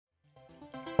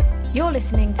You're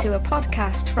listening to a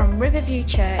podcast from Riverview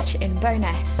Church in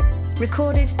Bowness,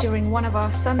 recorded during one of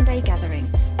our Sunday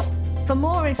gatherings. For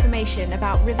more information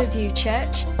about Riverview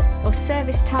Church, or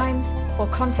service times, or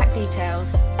contact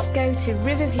details, go to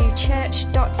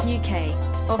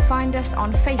riverviewchurch.uk or find us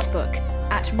on Facebook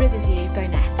at Riverview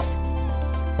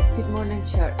Bowness. Good morning,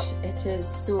 church. It is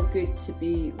so good to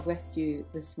be with you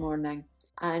this morning,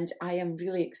 and I am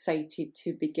really excited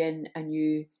to begin a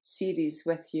new series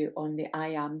with you on the I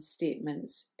am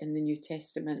statements in the New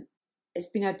Testament. It's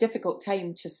been a difficult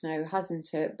time just now,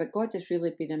 hasn't it? But God has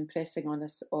really been impressing on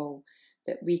us all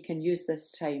that we can use this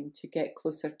time to get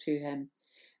closer to Him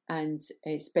and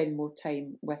spend more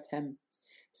time with Him.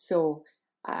 So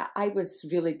I was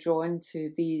really drawn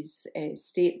to these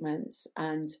statements,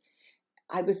 and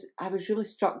I was really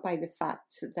struck by the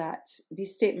fact that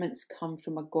these statements come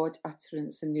from a God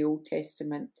utterance in the Old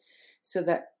Testament, so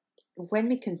that when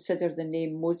we consider the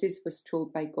name Moses was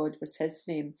told by God was his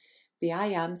name, the I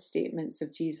am statements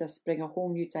of Jesus bring a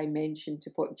whole new dimension to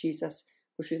what Jesus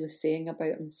was really saying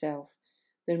about himself.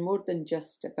 They're more than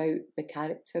just about the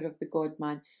character of the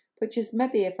God-man, which is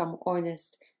maybe, if I'm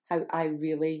honest, how I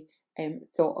really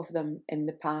thought of them in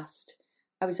the past.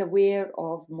 I was aware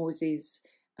of Moses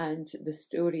and the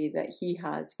story that he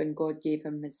has when God gave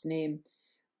him his name,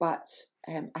 but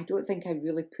I don't think I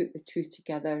really put the two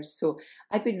together. So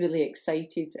I've been really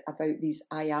excited about these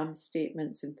I am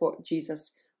statements and what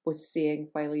Jesus was saying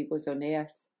while he was on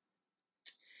earth.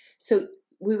 So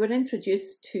we were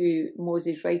introduced to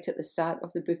Moses right at the start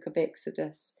of the book of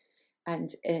Exodus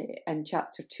and in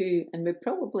chapter 2, and we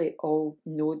probably all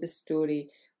know the story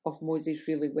of Moses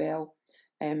really well.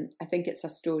 I think it's a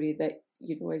story that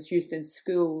is used in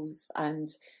schools, and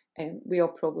we all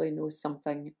probably know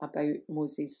something about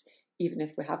Moses, even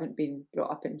if we haven't been brought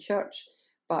up in church.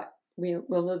 But we'll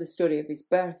know the story of his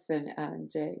birth and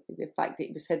the fact that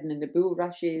he was hidden in the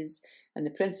bulrushes, and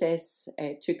the princess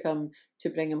took him to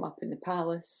bring him up in the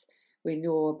palace. We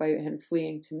know about him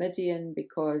fleeing to Midian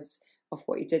because of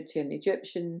what he did to an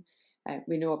Egyptian.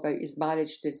 We know about his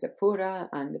marriage to Zipporah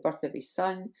and the birth of his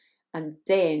son. And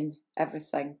then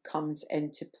everything comes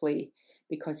into play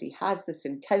because he has this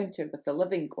encounter with the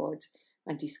living God,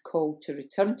 and he's called to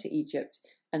return to Egypt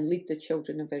and lead the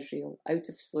children of Israel out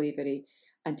of slavery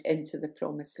and into the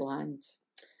promised land.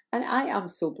 And I am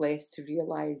so blessed to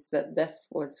realise that this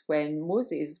was when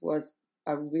Moses was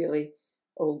a really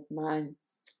old man.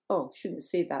 Oh, shouldn't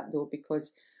say that though,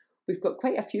 because we've got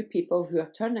quite a few people who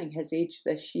are turning his age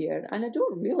this year, and I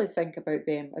don't really think about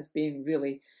them as being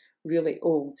really, really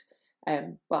old.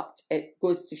 But it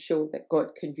goes to show that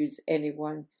God can use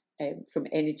anyone from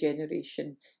any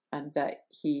generation, and that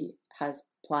he has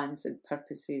plans and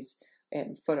purposes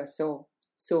for us all.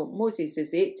 So Moses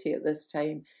is 80 at this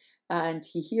time, and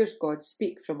he hears God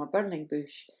speak from a burning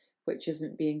bush which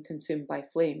isn't being consumed by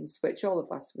flames, which all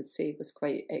of us would say was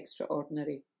quite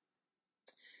extraordinary.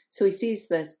 So he sees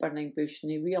this burning bush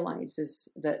and he realises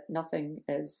that nothing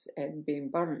is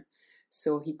being burnt.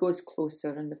 So he goes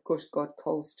closer, and of course God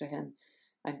calls to him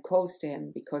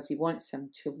because he wants him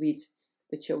to lead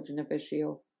the children of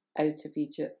Israel out of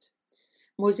Egypt.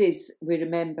 Moses, we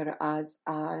remember as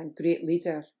a great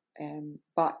leader,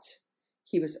 but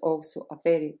he was also a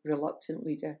very reluctant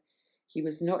leader. He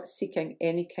was not seeking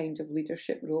any kind of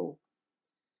leadership role.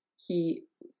 He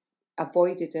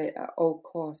avoided it at all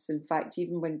costs. In fact,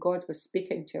 even when God was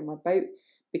speaking to him about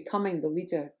becoming the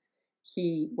leader,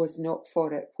 he was not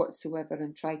for it whatsoever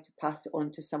and tried to pass it on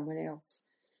to someone else.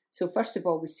 So first of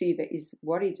all, we see that he's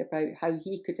worried about how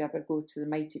he could ever go to the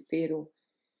mighty Pharaoh.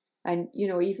 And,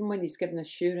 even when he's given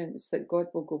assurance that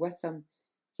God will go with him,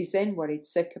 he's then worried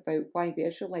sick about why the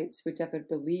Israelites would ever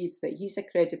believe that he's a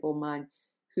credible man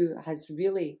who has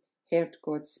really heard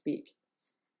God speak.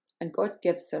 And God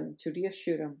gives him, to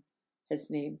reassure him,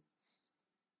 his name,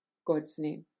 God's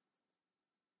name.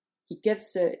 He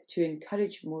gives it to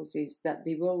encourage Moses that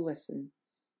they will listen,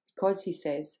 because he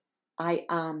says, I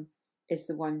am is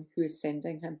the one who is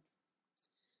sending him.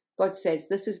 God says,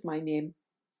 this is my name,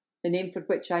 the name for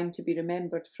which I am to be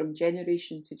remembered from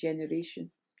generation to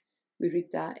generation. We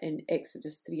read that in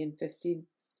Exodus 3 and 15.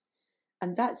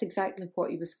 And that's exactly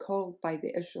what he was called by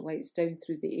the Israelites down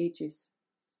through the ages.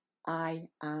 I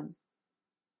am.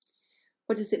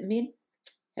 What does it mean?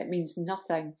 It means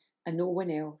nothing and no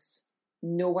one else.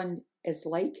 No one is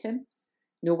like him.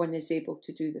 No one is able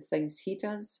to do the things he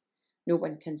does. No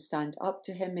one can stand up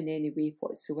to him in any way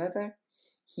whatsoever.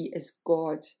 He is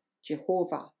God,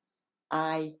 Jehovah.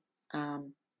 I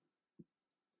am.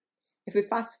 If we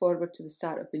fast forward to the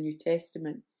start of the New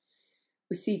Testament,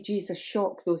 we see Jesus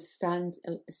shock those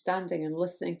standing and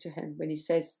listening to him when he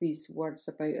says these words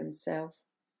about himself.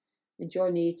 In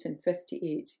John 8 and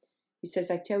 58, he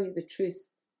says, I tell you the truth,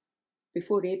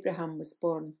 before Abraham was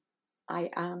born,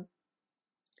 I am.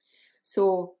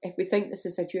 So if we think this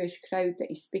is a Jewish crowd that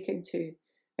he's speaking to,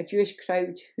 a Jewish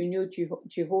crowd who knew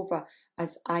Jehovah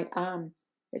as I am,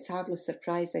 it's hardly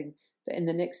surprising that in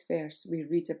the next verse we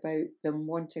read about them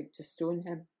wanting to stone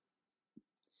him.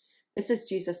 This is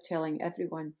Jesus telling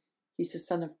everyone he's the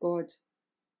Son of God.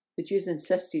 The Jews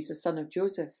insist he's the son of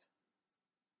Joseph,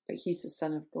 but he's the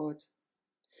Son of God.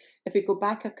 If we go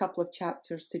back a couple of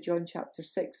chapters to John chapter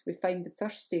 6, we find the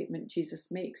first statement Jesus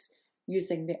makes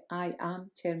using the I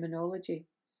am terminology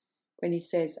when he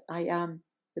says, I am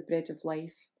the bread of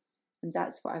life. And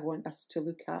that's what I want us to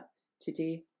look at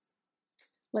today.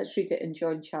 Let's read it in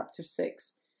John chapter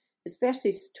 6. It's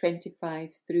verses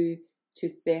 25 through to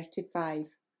 35.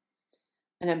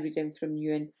 And I'm reading from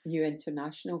New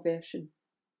International Version.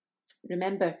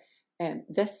 Remember,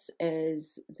 this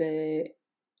is the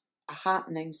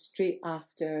happening straight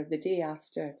after, the day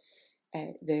after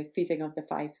the feeding of the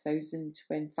 5,000,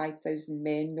 when 5,000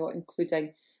 men, not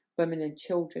including women and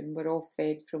children, were all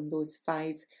fed from those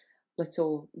 5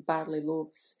 little barley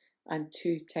loaves and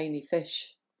 2 tiny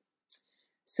fish.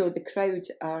 So the crowd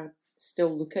are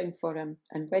still looking for him,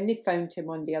 and when they found him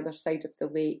on the other side of the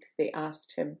lake, they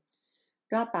asked him,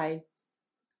 Rabbi,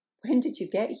 when did you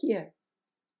get here?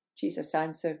 Jesus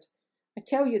answered, I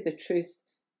tell you the truth,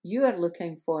 you are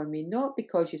looking for me not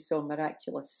because you saw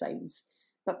miraculous signs,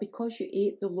 but because you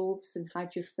ate the loaves and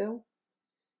had your fill.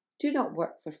 Do not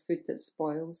work for food that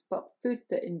spoils, but food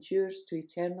that endures to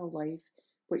eternal life,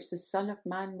 which the Son of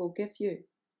Man will give you.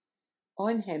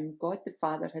 On him God the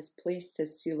Father has placed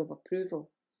his seal of approval.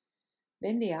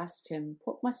 Then they asked him,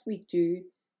 what must we do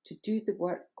to do the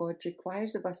work God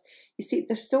requires of us? You see,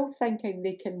 they're still thinking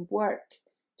they can work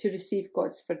to receive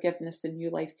God's forgiveness and new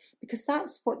life, because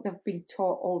that's what they've been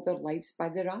taught all their lives by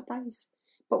the rabbis.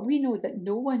 But we know that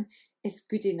no one is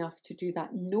good enough to do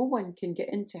that. No one can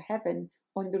get into heaven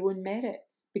on their own merit,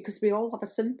 because we all have a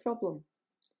sin problem.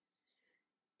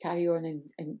 Carry on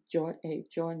in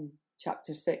John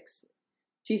chapter 6.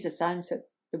 Jesus answered,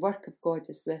 the work of God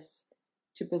is this,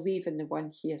 to believe in the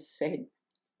one he has sent.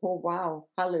 Oh wow,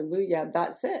 hallelujah,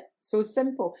 that's it. So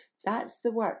simple. That's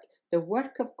the work. The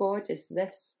work of God is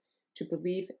this, to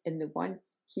believe in the one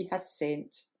he has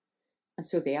sent. And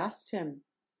so they asked him,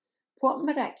 what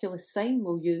miraculous sign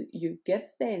will you give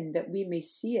then, that we may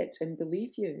see it and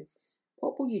believe you?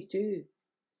 What will you do?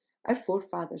 Our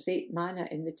forefathers ate manna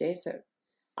in the desert.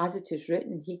 As it is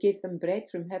written, he gave them bread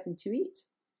from heaven to eat.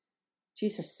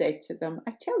 Jesus said to them,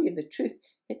 I tell you the truth,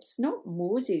 it's not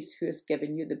Moses who has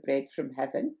given you the bread from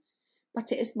heaven,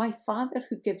 but it is my Father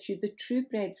who gives you the true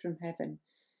bread from heaven.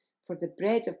 For the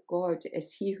bread of God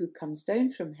is he who comes down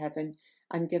from heaven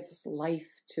and gives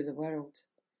life to the world.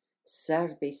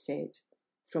 Sir, they said,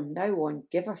 from now on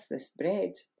give us this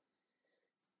bread.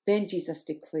 Then Jesus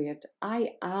declared,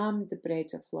 I am the bread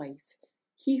of life.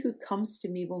 He who comes to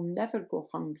me will never go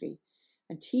hungry,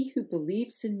 and he who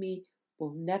believes in me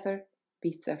will never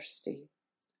be thirsty.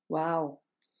 Wow,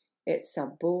 it's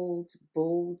a bold,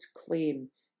 bold claim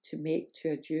to make to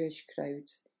a Jewish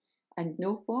crowd. And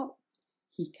know what?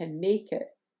 He can make it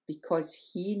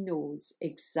because he knows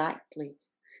exactly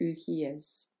who he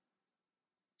is.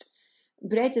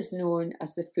 Bread is known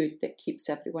as the food that keeps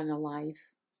everyone alive.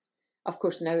 Of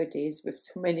course, nowadays with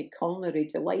so many culinary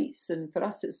delights, and for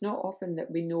us it's not often that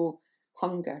we know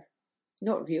hunger,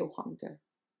 not real hunger.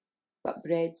 But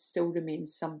bread still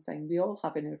remains something we all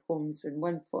have in our homes in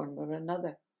one form or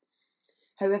another.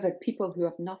 However, people who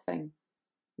have nothing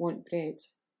want bread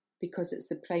because it's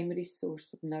the primary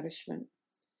source of nourishment.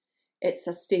 It's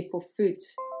a staple food,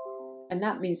 and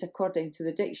that means, according to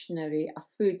the dictionary, a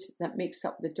food that makes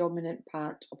up the dominant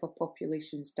part of a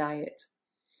population's diet.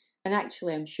 And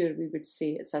actually, I'm sure we would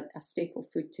say it's a staple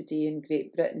food today in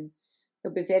Great Britain.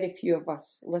 There'll be very few of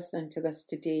us listening to this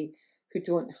today who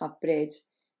don't have bread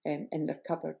in their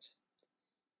cupboard.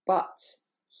 But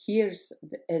here's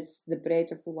is the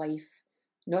bread of life,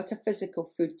 not a physical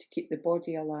food to keep the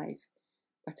body alive,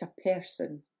 but a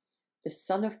person, the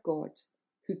Son of God,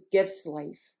 who gives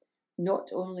life, not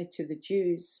only to the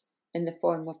Jews in the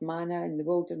form of manna in the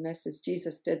wilderness as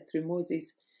Jesus did through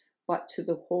Moses, but to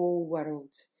the whole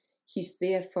world. He's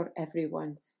there for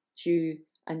everyone, Jew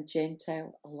and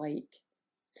Gentile alike.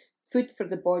 Food for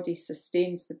the body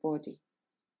sustains the body,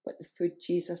 but the food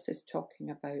Jesus is talking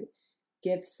about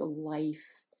gives life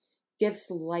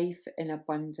in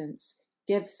abundance,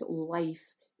 gives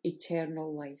life,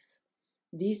 eternal life.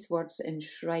 These words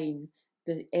enshrine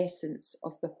the essence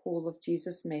of the whole of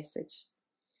Jesus' message.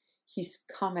 He's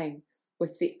coming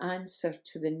with the answer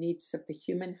to the needs of the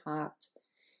human heart.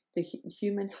 The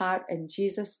human heart in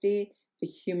Jesus' day, the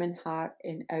human heart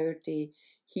in our day.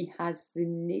 He has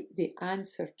the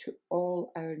answer to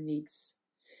all our needs.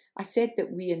 I said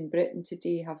that we in Britain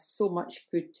today have so much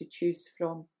food to choose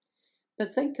from.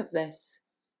 But think of this.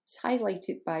 It's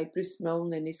highlighted by Bruce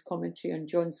Milne in his commentary on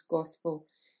John's Gospel,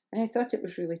 and I thought it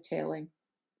was really telling.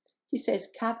 He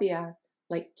says caviar,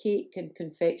 like cake and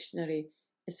confectionery,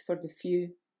 is for the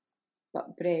few,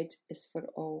 but bread is for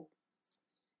all.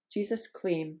 Jesus'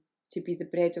 claim to be the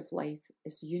bread of life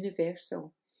is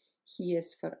universal. He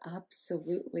is for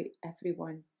absolutely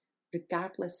everyone,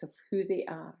 regardless of who they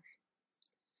are.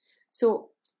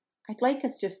 So I'd like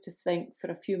us just to think for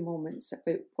a few moments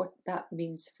about what that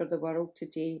means for the world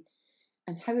today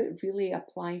and how it really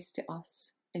applies to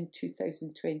us in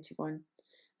 2021.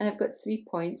 And I've got 3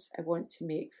 points I want to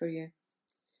make for you.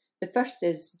 The first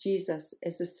is Jesus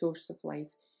is the source of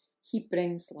life. He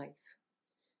brings life.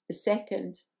 The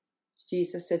second,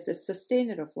 Jesus is the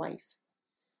sustainer of life.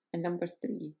 And number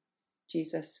 3,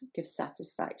 Jesus gives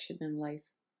satisfaction in life.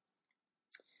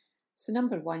 So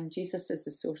number 1, Jesus is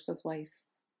the source of life.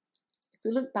 If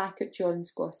we look back at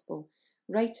John's Gospel,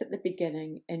 right at the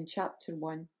beginning in chapter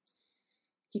 1,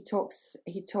 he talks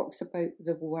about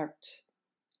the Word.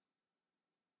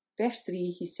 Verse 3,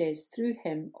 he says, through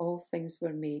him all things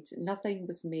were made. Nothing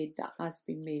was made that has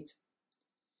been made.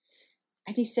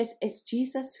 And he says, it's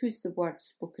Jesus who's the Word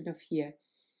spoken of here.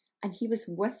 And he was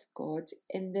with God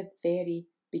in the very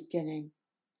beginning.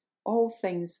 All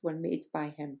things were made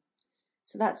by him.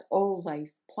 So that's all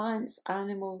life, plants,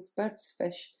 animals, birds,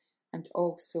 fish, and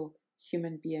also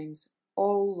human beings.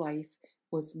 All life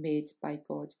was made by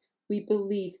God. We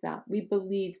believe that. We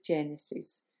believe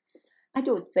Genesis. I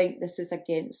don't think this is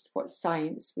against what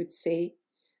science would say,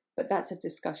 but that's a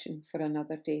discussion for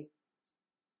another day.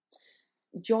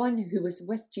 John, who was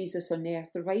with Jesus on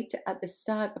earth, right at the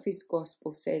start of his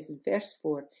gospel, says in verse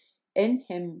 4, in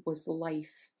him was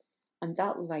life, and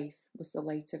that life was the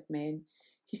light of men.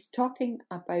 He's talking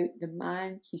about the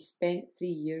man he spent 3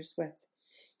 years with.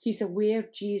 He's aware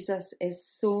Jesus is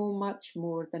so much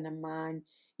more than a man,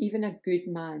 even a good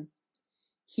man.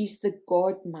 He's the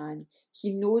God-man.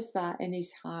 He knows that in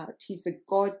his heart. He's the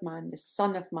God-man, the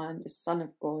Son of Man, the Son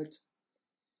of God.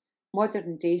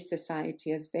 Modern day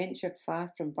society has ventured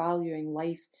far from valuing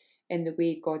life in the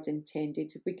way God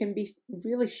intended. We can be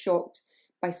really shocked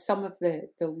by some of the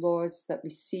laws that we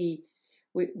see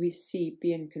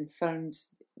being confirmed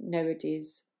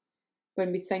nowadays.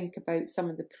 When we think about some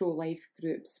of the pro-life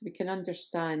groups, we can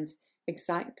understand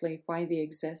exactly why they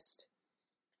exist.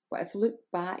 But if we look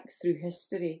back through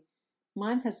history,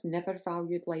 man has never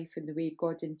valued life in the way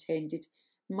God intended.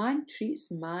 Man treats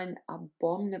man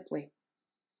abominably.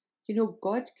 You know,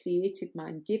 God created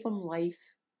man, gave him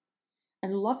life,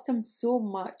 and loved him so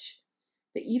much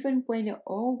that even when it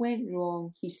all went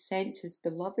wrong, he sent his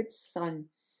beloved Son,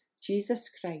 Jesus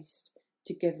Christ,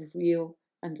 to give real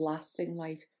and lasting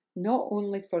life, not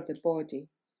only for the body,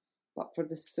 but for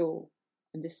the soul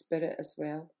and the spirit as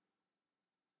well.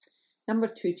 Number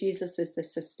 2, Jesus is the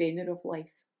sustainer of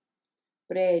life.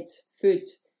 Bread, food,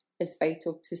 is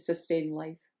vital to sustain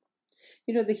life.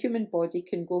 You know, the human body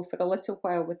can go for a little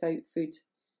while without food,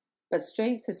 but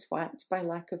strength is whacked by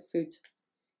lack of food.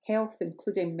 Health,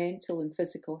 including mental and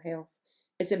physical health,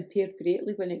 is impaired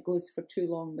greatly when it goes for too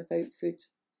long without food.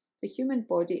 The human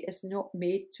body is not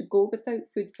made to go without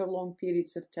food for long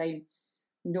periods of time.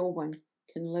 No one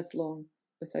can live long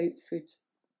without food.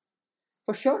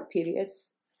 For short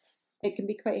periods, it can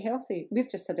be quite healthy. We've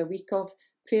just had a week of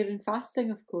prayer and fasting,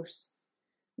 of course.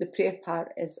 The prayer part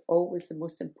is always the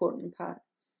most important part.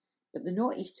 But the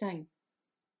not eating,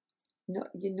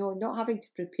 not having to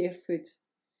prepare food,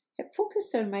 it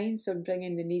focused our minds on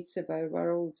bringing the needs of our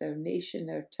world, our nation,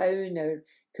 our town, our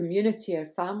community, our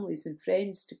families and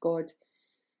friends to God,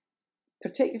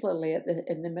 particularly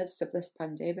in the midst of this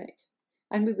pandemic.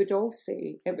 And we would all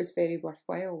say it was very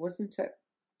worthwhile, wasn't it?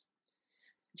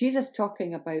 Jesus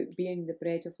talking about being the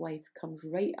bread of life comes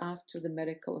right after the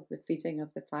miracle of the feeding of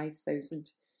the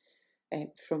 5,000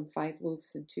 from 5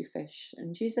 loaves and 2 fish.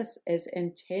 And Jesus is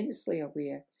intensely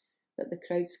aware that the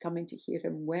crowds coming to hear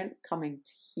him weren't coming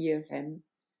to hear him,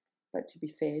 but to be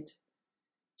fed.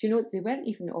 Do you know, they weren't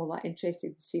even all that interested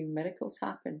in seeing miracles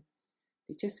happen.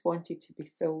 They just wanted to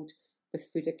be filled with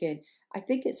food again. I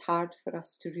think it's hard for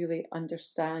us to really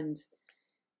understand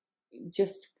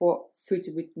just what food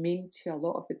would mean to a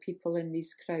lot of the people in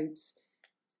these crowds.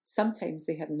 Sometimes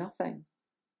they had nothing.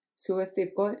 So if they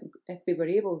were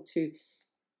able to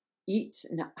eat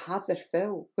and have their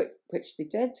fill, which they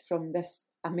did from this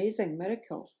amazing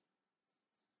miracle,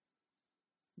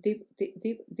 they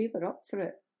were up for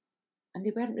it. And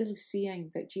they weren't really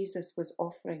seeing that Jesus was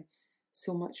offering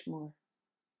so much more.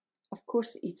 Of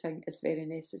course, eating is very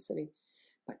necessary,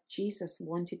 but Jesus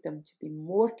wanted them to be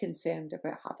more concerned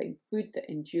about having food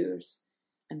that endures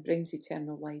and brings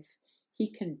eternal life. He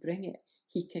can bring it.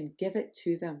 He can give it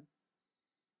to them.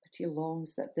 But he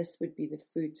longs that this would be the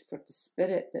food for the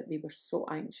spirit that they were so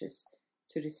anxious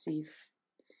to receive.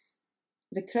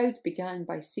 The crowd began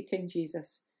by seeking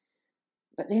Jesus,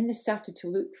 but then they started to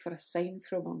look for a sign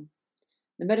from him.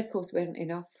 The miracles weren't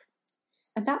enough.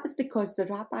 And that was because the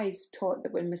rabbis taught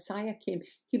that when Messiah came,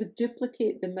 he would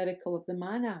duplicate the miracle of the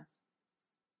manna.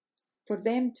 For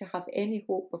them to have any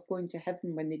hope of going to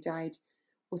heaven when they died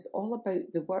was all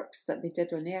about the works that they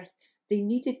did on earth. They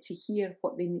needed to hear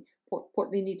what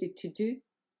they needed to do.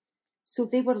 So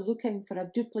they were looking for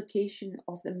a duplication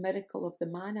of the miracle of the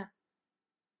manna.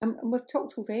 And we've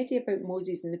talked already about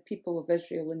Moses and the people of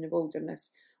Israel in the wilderness.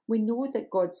 We know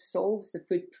that God solves the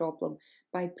food problem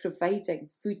by providing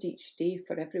food each day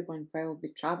for everyone while they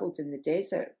travelled in the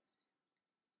desert.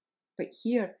 But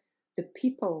here, the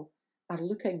people are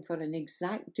looking for an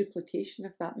exact duplication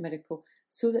of that miracle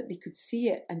so that they could see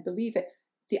it and believe it.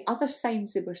 The other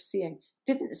signs they were seeing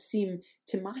didn't seem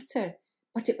to matter,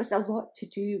 but it was a lot to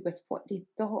do with what they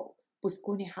thought was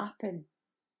going to happen.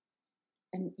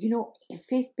 And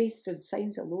faith based on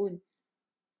signs alone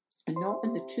and not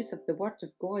on the truth of the word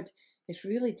of God is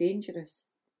really dangerous.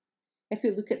 If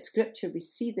we look at scripture, we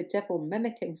see the devil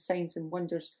mimicking signs and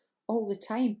wonders all the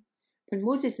time. When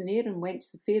Moses and Aaron went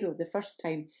to Pharaoh the first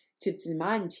time to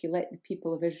demand he let the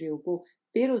people of Israel go,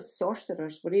 Pharaoh's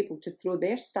sorcerers were able to throw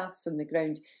their staffs on the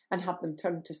ground and have them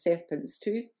turn to serpents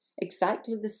too,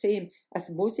 exactly the same as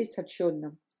Moses had shown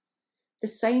them. The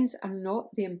signs are not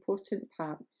the important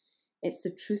part. It's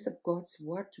the truth of God's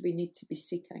word we need to be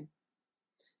seeking.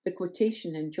 The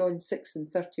quotation in John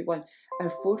 6:31, our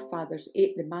forefathers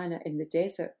ate the manna in the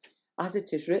desert. As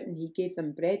it is written, he gave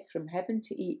them bread from heaven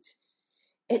to eat.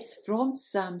 It's from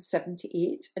Psalm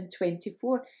 78 and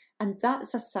 24, and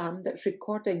that's a psalm that's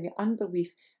recording the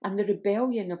unbelief and the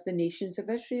rebellion of the nations of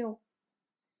Israel.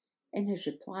 In his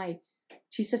reply,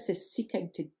 Jesus is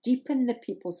seeking to deepen the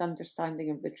people's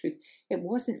understanding of the truth. It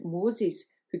wasn't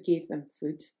Moses who gave them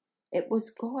food. It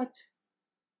was God.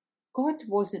 God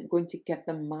wasn't going to give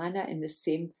them manna in the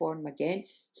same form again.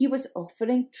 He was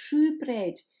offering true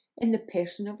bread in the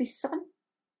person of his Son.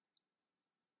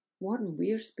 Warren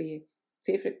Wiersbe,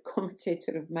 favourite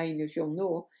commentator of mine, as you'll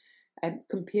know,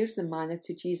 compares the manna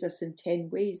to Jesus in 10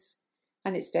 ways.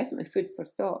 And it's definitely food for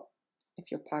thought,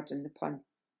 if you'll pardon the pun.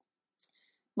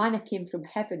 Manna came from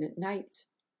heaven at night.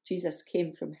 Jesus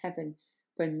came from heaven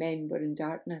when men were in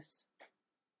darkness.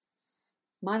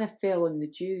 Manna fell on the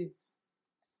dew.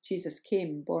 Jesus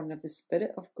came born of the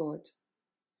Spirit of God.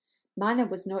 Manna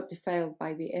was not defiled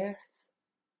by the earth.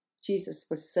 Jesus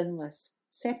was sinless,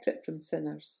 separate from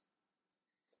sinners.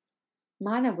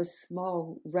 Manna was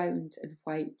small, round and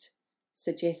white,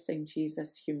 suggesting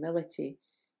Jesus' humility,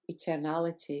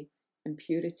 eternality and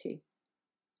purity.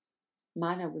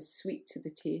 Manna was sweet to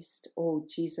the taste. Oh,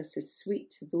 Jesus is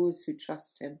sweet to those who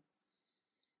trust him.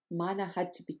 Manna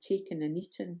had to be taken and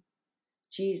eaten.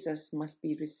 Jesus must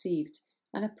be received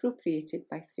and appropriated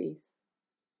by faith.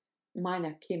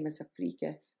 Manna came as a free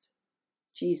gift.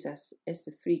 Jesus is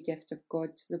the free gift of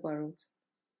God to the world.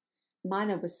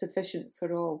 Manna was sufficient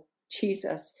for all.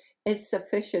 Jesus is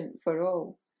sufficient for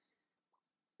all.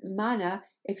 Manna,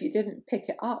 if you didn't pick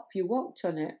it up, you walked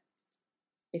on it.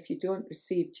 If you don't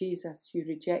receive Jesus, you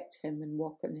reject him and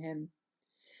walk on him.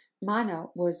 Manna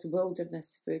was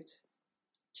wilderness food.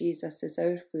 Jesus is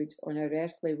our food on our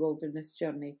earthly wilderness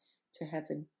journey to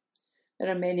heaven. There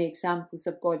are many examples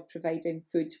of God providing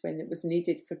food when it was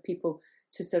needed for people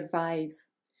to survive.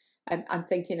 I'm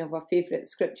thinking of a favourite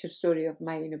scripture story of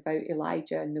mine about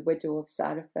Elijah and the widow of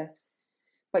Zarephath.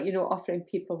 But offering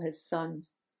people his son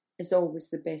is always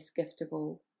the best gift of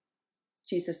all.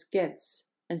 Jesus gives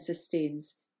and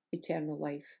sustains eternal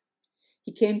life.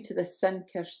 He came to this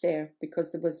sin-cursed earth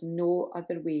because there was no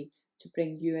other way to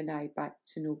bring you and I back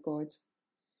to know God.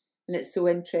 And it's so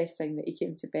interesting that he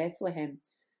came to Bethlehem,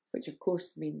 which of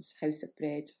course means house of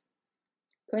bread.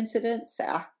 Coincidence?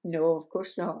 No, of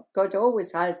course not. God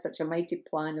always has such a mighty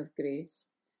plan of grace.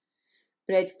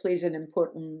 Bread plays an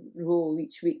important role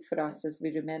each week for us as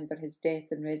we remember his death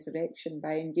and resurrection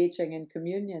by engaging in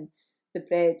communion, the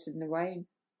bread and the wine.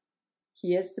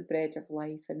 He is the bread of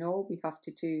life, and all we have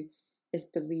to do is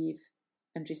believe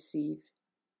and receive.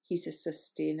 He's a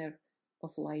sustainer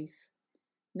of life.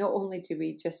 Not only do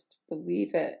we just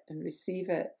believe it and receive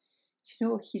it,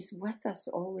 he's with us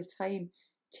all the time,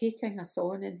 taking us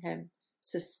on in him,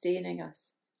 sustaining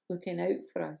us, looking out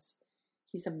for us.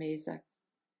 He's amazing.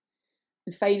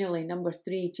 And finally, number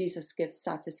 3, Jesus gives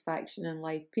satisfaction in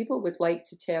life. People would like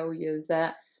to tell you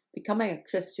that becoming a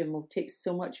Christian will take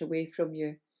so much away from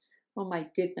you. Oh my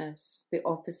goodness, the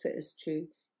opposite is true.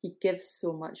 He gives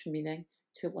so much meaning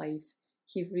to life.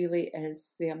 He really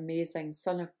is the amazing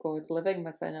Son of God living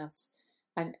within us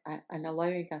and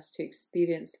allowing us to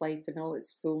experience life in all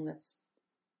its fullness.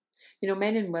 You know,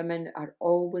 men and women are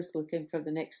always looking for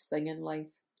the next thing in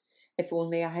life. If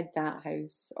only I had that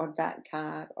house or that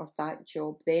car or that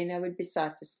job, then I would be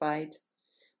satisfied.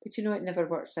 But you know, it never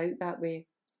works out that way.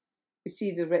 We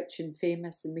see the rich and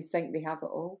famous and we think they have it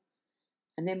all.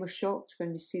 And then we're shocked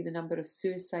when we see the number of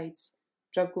suicides,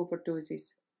 drug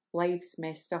overdoses, lives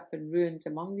messed up and ruined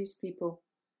among these people.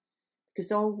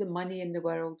 Because all the money in the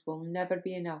world will never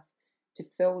be enough to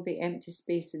fill the empty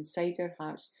space inside our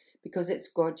hearts, because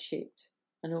it's God-shaped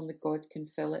and only God can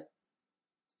fill it.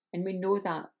 And we know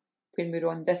that when we're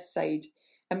on this side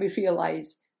and we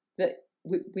realise that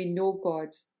we know God,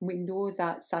 we know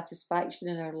that satisfaction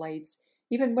in our lives,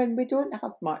 even when we don't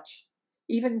have much,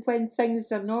 even when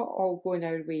things are not all going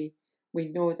our way, we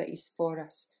know that He's for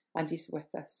us and He's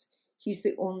with us. He's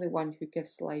the only one who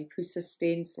gives life, who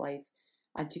sustains life,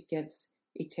 and who gives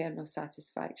eternal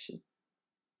satisfaction.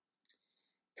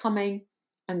 Coming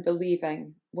and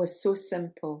believing was so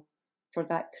simple for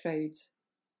that crowd.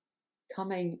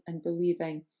 Coming and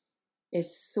believing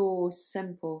is so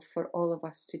simple for all of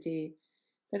us today.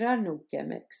 There are no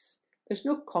gimmicks. There's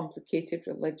no complicated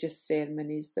religious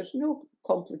ceremonies. There's no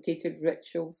complicated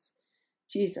rituals.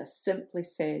 Jesus simply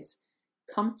says,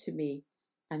 "Come to me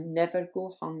and never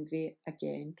go hungry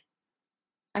again."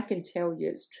 I can tell you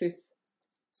it's truth.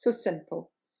 So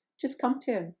simple. Just come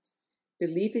to Him.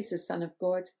 Believe He's the Son of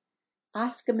God.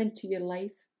 Ask Him into your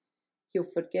life. He'll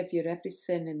forgive your every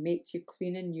sin and make you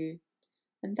clean and new.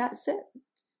 And that's it.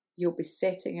 You'll be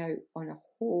setting out on a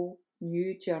whole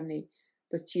new journey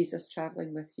with Jesus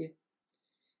travelling with you.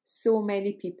 So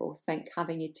many people think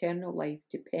having eternal life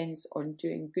depends on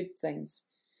doing good things,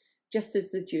 just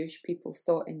as the Jewish people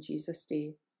thought in Jesus'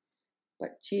 day.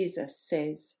 But Jesus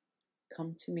says,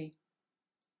 "Come to me."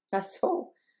 That's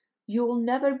all. You will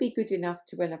never be good enough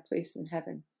to win a place in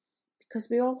heaven, because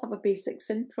we all have a basic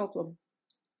sin problem.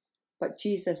 But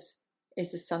Jesus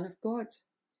is the Son of God,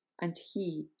 and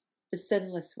He, the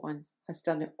sinless one, has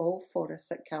done it all for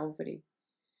us at Calvary.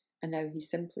 And now He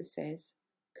simply says,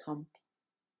 "Come."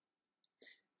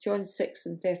 John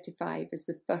 6:35 is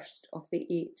the first of the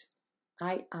 8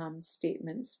 "I am"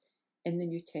 statements in the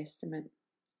New Testament.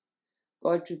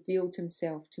 God revealed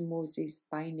Himself to Moses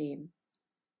by name.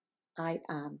 I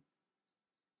am.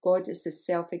 God is the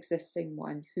self-existing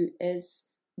one who is,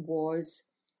 was,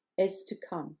 is to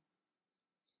come.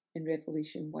 In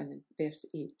Revelation 1 verse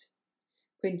 8.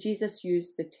 When Jesus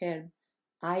used the term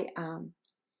I am,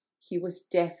 He was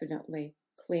definitely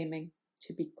claiming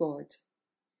to be God.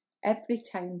 Every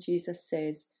time Jesus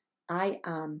says I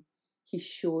am, He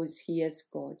shows He is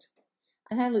God.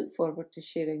 And I look forward to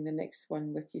sharing the next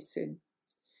one with you soon.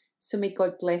 So may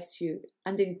God bless you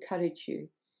and encourage you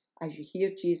as you hear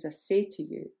Jesus say to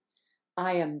you,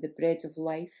 "I am the bread of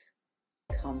life.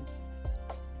 Come."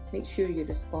 Make sure you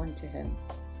respond to Him.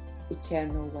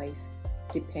 Eternal life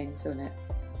depends on it.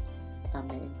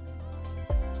 Amen.